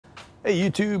Hey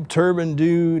YouTube, Turbine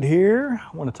Dude here.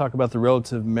 I want to talk about the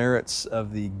relative merits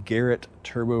of the Garrett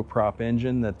turboprop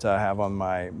engine that I have on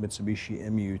my Mitsubishi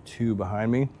Mu2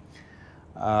 behind me.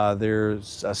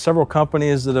 There's several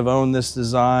companies that have owned this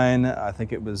design. I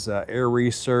think it was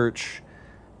Airresearch,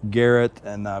 Garrett,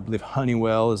 and I believe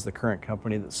Honeywell is the current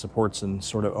company that supports and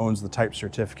sort of owns the type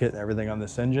certificate and everything on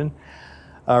this engine.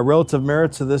 Relative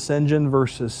merits of this engine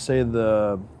versus, say,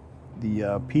 the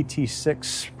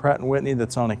PT6 Pratt & Whitney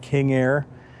that's on a King Air.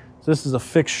 So this is a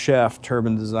fixed shaft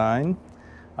turbine design.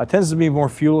 It tends to be more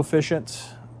fuel efficient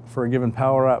for a given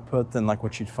power output than like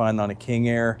what you'd find on a King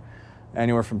Air.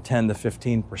 Anywhere from 10 to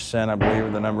 15%, I believe,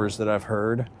 are the numbers that I've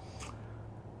heard.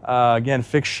 Again,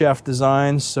 fixed shaft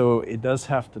design, so it does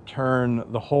have to turn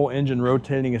the whole engine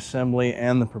rotating assembly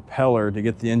and the propeller to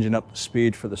get the engine up to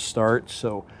speed for the start.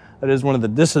 So that is one of the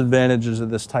disadvantages of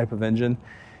this type of engine.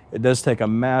 It does take a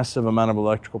massive amount of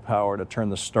electrical power to turn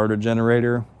the starter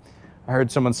generator. I heard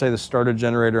someone say the starter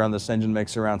generator on this engine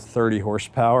makes around 30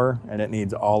 horsepower, and it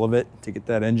needs all of it to get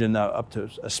that engine up to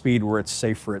a speed where it's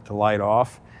safe for it to light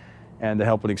off and to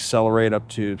help it accelerate up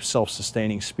to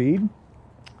self-sustaining speed.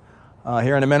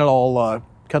 Here in a minute, I'll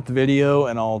cut the video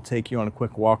and I'll take you on a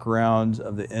quick walk around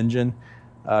of the engine.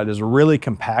 It is a really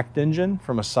compact engine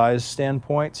from a size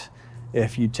standpoint.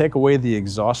 If you take away the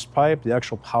exhaust pipe, the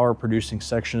actual power producing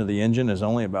section of the engine is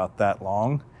only about that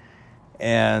long.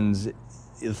 And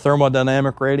the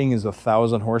thermodynamic rating is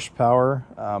 1,000 horsepower.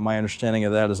 My understanding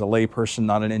of that as a layperson,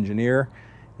 not an engineer,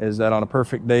 is that on a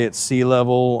perfect day at sea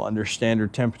level, under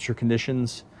standard temperature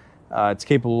conditions, it's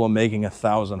capable of making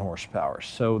 1,000 horsepower.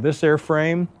 So this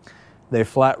airframe, they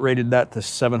flat rated that to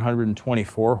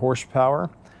 724 horsepower.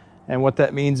 And what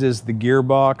that means is the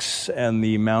gearbox and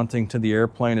the mounting to the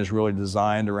airplane is really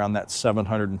designed around that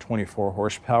 724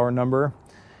 horsepower number.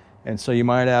 And so you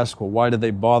might ask, well, why did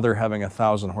they bother having a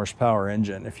 1,000 horsepower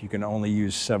engine if you can only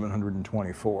use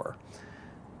 724?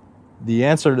 The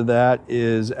answer to that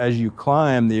is as you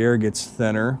climb, the air gets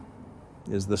thinner,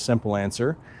 is the simple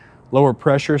answer. Lower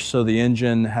pressure, so the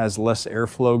engine has less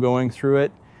airflow going through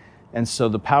it. And so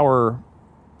the power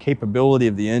capability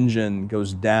of the engine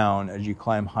goes down as you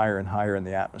climb higher and higher in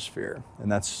the atmosphere.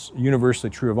 And that's universally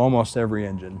true of almost every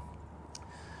engine.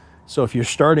 So if you're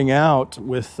starting out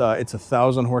with, it's a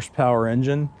 1,000 horsepower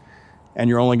engine and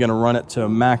you're only gonna run it to a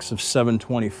max of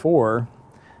 724,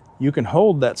 you can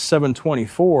hold that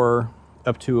 724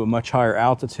 up to a much higher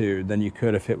altitude than you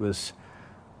could if it was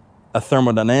a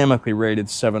thermodynamically rated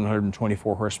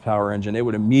 724 horsepower engine. It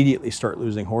would immediately start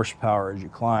losing horsepower as you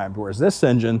climbed, whereas this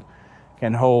engine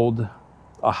can hold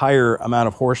a higher amount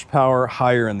of horsepower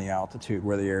higher in the altitude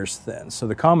where the air is thin. So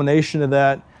the combination of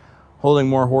that, holding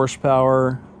more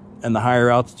horsepower and the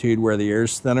higher altitude where the air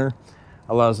is thinner,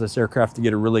 allows this aircraft to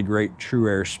get a really great true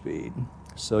air speed.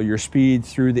 So your speed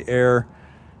through the air,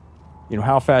 you know,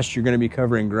 how fast you're going to be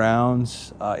covering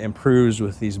grounds improves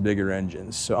with these bigger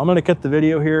engines. So I'm going to cut the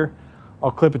video here.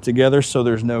 I'll clip it together so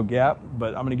there's no gap, but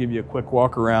I'm going to give you a quick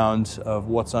walk around of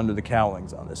what's under the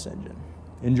cowlings on this engine.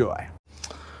 Enjoy.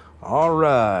 All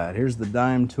right, here's the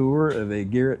dime tour of a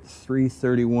Garrett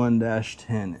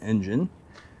 331-10 engine.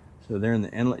 So there in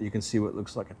the inlet, you can see what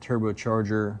looks like a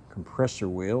turbocharger compressor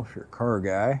wheel if you're a car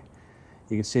guy.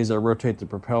 You can see as I rotate the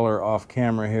propeller off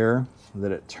camera here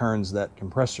that it turns that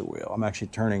compressor wheel. I'm actually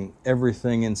turning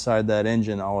everything inside that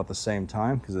engine all at the same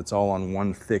time because it's all on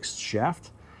one fixed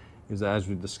shaft. Because as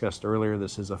we discussed earlier,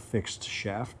 this is a fixed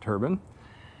shaft turbine.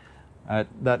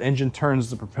 That engine turns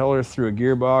the propeller through a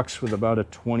gearbox with about a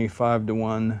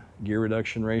 25-to-1 gear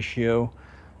reduction ratio.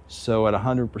 So at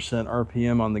 100%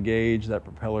 RPM on the gauge, that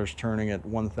propeller is turning at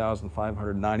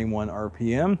 1,591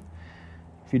 RPM.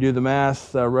 If you do the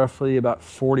math, roughly about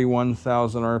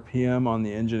 41,000 RPM on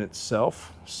the engine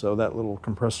itself. So that little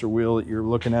compressor wheel that you're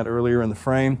looking at earlier in the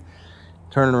frame,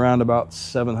 turning around about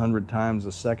 700 times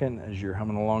a second as you're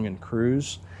humming along in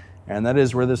cruise. And that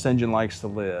is where this engine likes to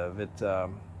live. It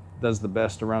does the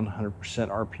best around 100%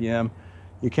 RPM.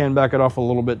 You can back it off a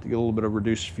little bit to get a little bit of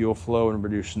reduced fuel flow and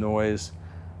reduced noise.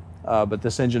 But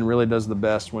this engine really does the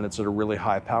best when it's at a really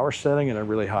high power setting and a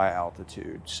really high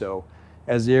altitude. So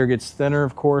as the air gets thinner,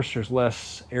 of course, there's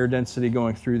less air density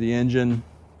going through the engine.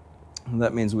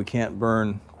 That means we can't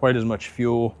burn quite as much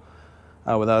fuel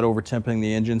without over-temping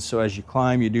the engine. So as you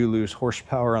climb, you do lose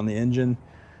horsepower on the engine.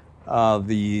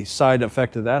 The side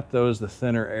effect of that, though, is the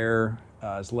thinner air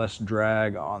is less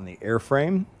drag on the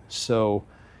airframe. So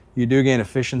you do gain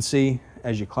efficiency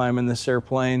as you climb in this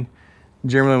airplane.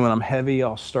 Generally, when I'm heavy,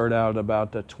 I'll start out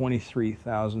about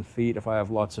 23,000 feet if I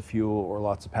have lots of fuel or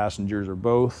lots of passengers or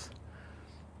both.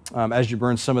 As you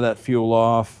burn some of that fuel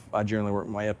off, I generally work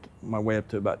my way up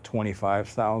to about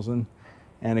 25,000.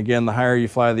 And again, the higher you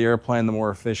fly the airplane, the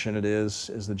more efficient it is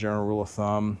the general rule of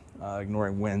thumb,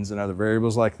 ignoring winds and other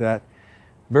variables like that.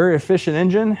 Very efficient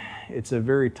engine. It's a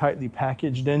very tightly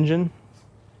packaged engine.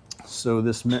 So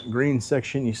this mint green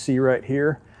section you see right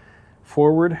here,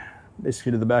 forward,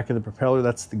 basically to the back of the propeller,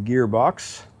 that's the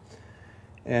gearbox.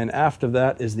 And aft of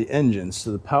that is the engine.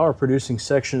 So the power producing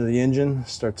section of the engine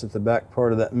starts at the back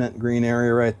part of that mint green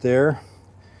area right there.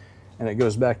 And it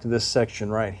goes back to this section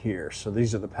right here. So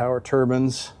these are the power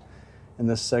turbines in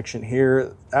this section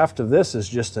here. Aft of this is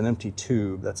just an empty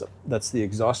tube. That's the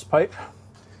exhaust pipe.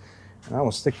 And I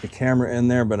will stick the camera in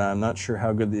there, but I'm not sure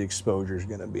how good the exposure is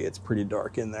going to be. It's pretty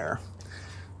dark in there.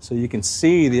 So you can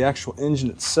see the actual engine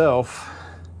itself.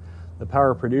 The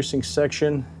power producing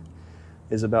section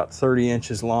is about 30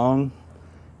 inches long,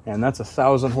 and that's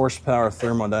 1,000 horsepower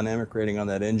thermodynamic rating on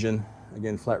that engine.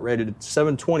 Again, flat rated at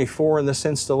 724 in this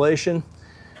installation,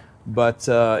 but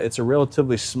it's a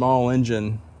relatively small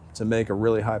engine to make a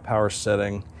really high power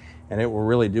setting, and it will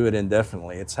really do it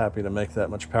indefinitely. It's happy to make that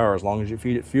much power as long as you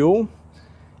feed it fuel.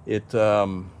 It's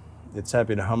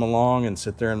happy to hum along and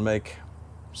sit there and make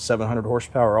 700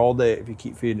 horsepower all day if you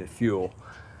keep feeding it fuel.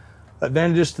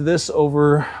 Advantages to this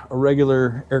over a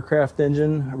regular aircraft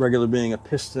engine, regular being a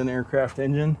piston aircraft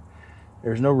engine.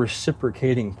 There's no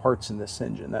reciprocating parts in this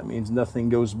engine. That means nothing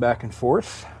goes back and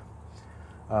forth.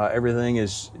 Everything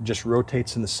just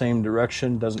rotates in the same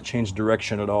direction, doesn't change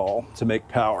direction at all to make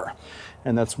power.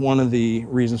 And that's one of the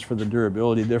reasons for the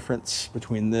durability difference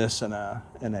between this and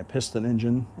a piston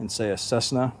engine in, say, a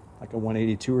Cessna, like a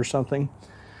 182 or something.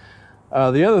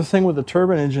 The other thing with the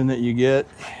turbine engine that you get,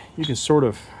 you can sort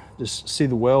of just see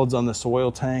the welds on this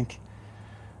oil tank.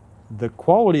 The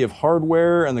quality of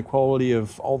hardware and the quality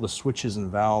of all the switches and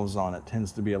valves on it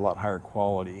tends to be a lot higher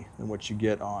quality than what you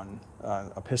get on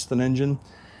a piston engine.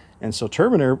 And so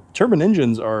turbine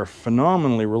engines are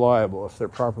phenomenally reliable if they're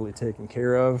properly taken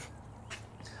care of.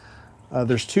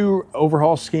 There's two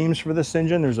overhaul schemes for this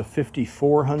engine. There's a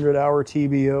 5,400 hour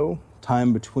TBO,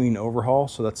 time between overhaul.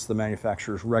 So that's the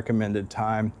manufacturer's recommended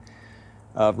time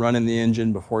of running the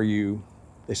engine before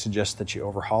they suggest that you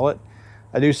overhaul it.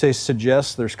 I do say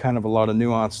suggest, there's kind of a lot of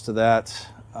nuance to that.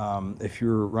 If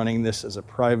you're running this as a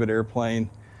private airplane,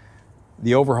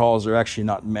 the overhauls are actually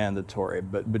not mandatory,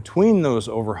 but between those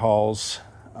overhauls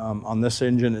on this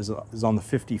engine is on the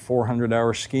 5,400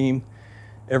 hour scheme.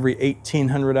 Every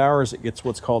 1,800 hours it gets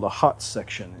what's called a hot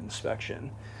section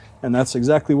inspection, and that's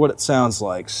exactly what it sounds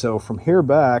like. So from here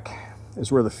back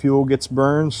is where the fuel gets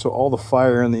burned, so all the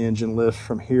fire in the engine lifts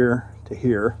from here to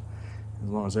here, as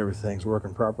long as everything's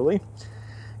working properly.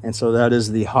 And so that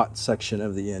is the hot section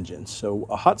of the engine. So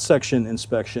a hot section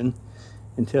inspection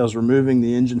entails removing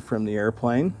the engine from the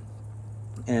airplane,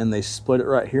 and they split it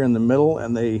right here in the middle,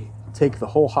 and they take the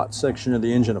whole hot section of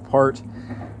the engine apart.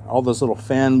 All those little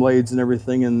fan blades and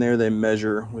everything in there, they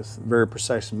measure with very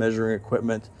precise measuring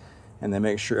equipment, and they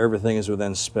make sure everything is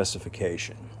within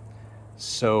specification.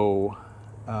 So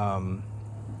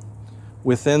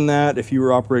within that, if you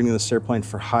were operating this airplane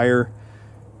for hire,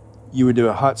 you would do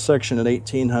a hot section at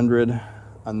 1,800,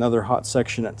 another hot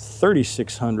section at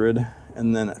 3,600,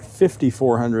 and then at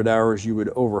 5,400 hours you would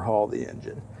overhaul the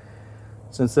engine.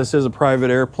 Since this is a private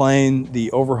airplane,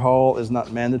 the overhaul is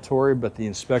not mandatory, but the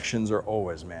inspections are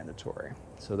always mandatory.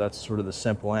 So that's sort of the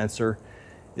simple answer,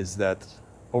 is that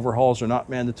overhauls are not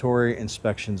mandatory,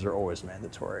 inspections are always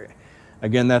mandatory.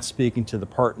 Again, that's speaking to the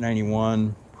Part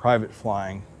 91 private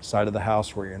flying side of the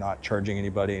house, where you're not charging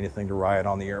anybody anything to ride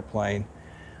on the airplane.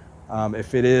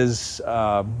 If it is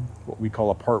what we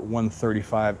call a Part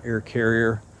 135 air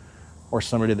carrier, or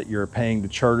somebody that you're paying to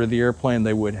charter the airplane,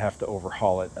 they would have to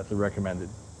overhaul it at the recommended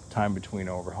time between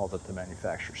overhaul that the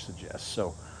manufacturer suggests.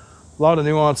 So a lot of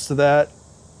nuance to that.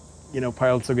 You know,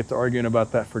 pilots will get to arguing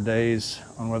about that for days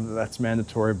on whether that's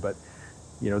mandatory, but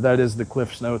you know, that is the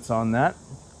Cliff's Notes on that.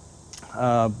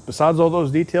 Besides all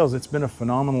those details, it's been a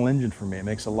phenomenal engine for me. It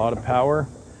makes a lot of power,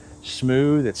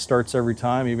 smooth, it starts every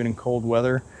time, even in cold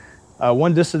weather.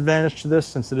 One disadvantage to this,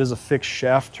 since it is a fixed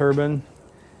shaft turbine,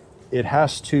 it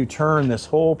has to turn this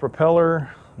whole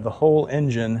propeller, the whole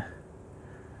engine,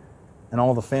 and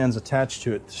all the fans attached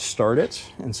to it to start it.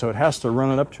 And so it has to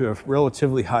run it up to a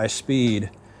relatively high speed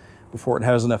before it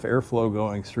has enough airflow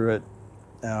going through it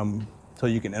until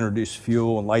you can introduce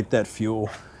fuel and light that fuel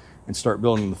and start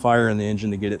building the fire in the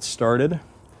engine to get it started.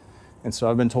 And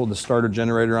so I've been told the starter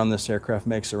generator on this aircraft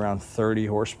makes around 30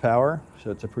 horsepower.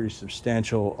 So it's a pretty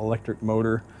substantial electric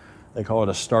motor. They call it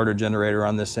a starter generator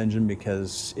on this engine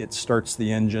because it starts the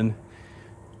engine.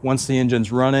 Once the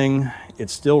engine's running, it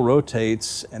still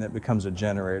rotates and it becomes a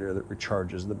generator that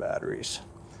recharges the batteries.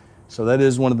 So that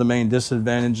is one of the main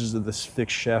disadvantages of this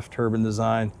fixed shaft turbine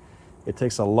design. It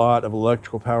takes a lot of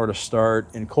electrical power to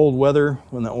start. In cold weather,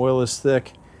 when the oil is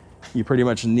thick, you pretty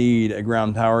much need a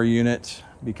ground power unit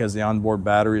because the onboard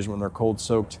batteries, when they're cold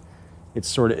soaked, it's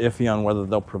sort of iffy on whether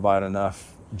they'll provide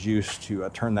enough juice to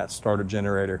turn that starter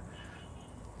generator,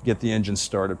 get the engine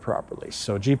started properly.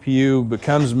 So GPU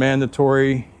becomes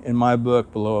mandatory in my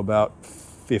book below about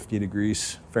 50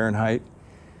 degrees Fahrenheit.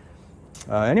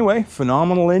 Anyway,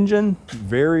 phenomenal engine,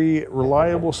 very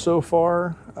reliable so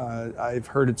far. I've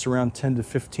heard it's around 10 to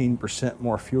 15%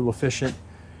 more fuel efficient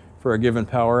for a given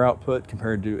power output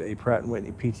compared to a Pratt &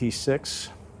 Whitney PT6.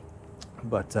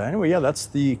 But anyway, yeah, that's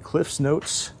the Cliff's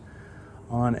Notes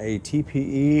on a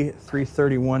TPE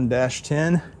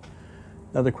 331-10.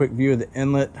 Another quick view of the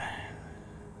inlet.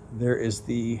 There is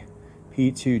the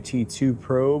P2T2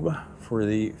 probe for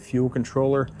the fuel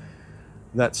controller.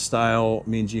 That style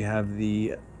means you have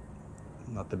the,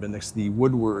 not the Bendix, the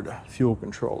Woodward fuel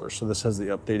controller. So this has the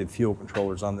updated fuel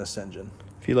controllers on this engine.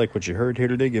 If you like what you heard here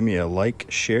today, give me a like,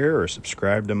 share, or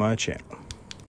subscribe to my channel.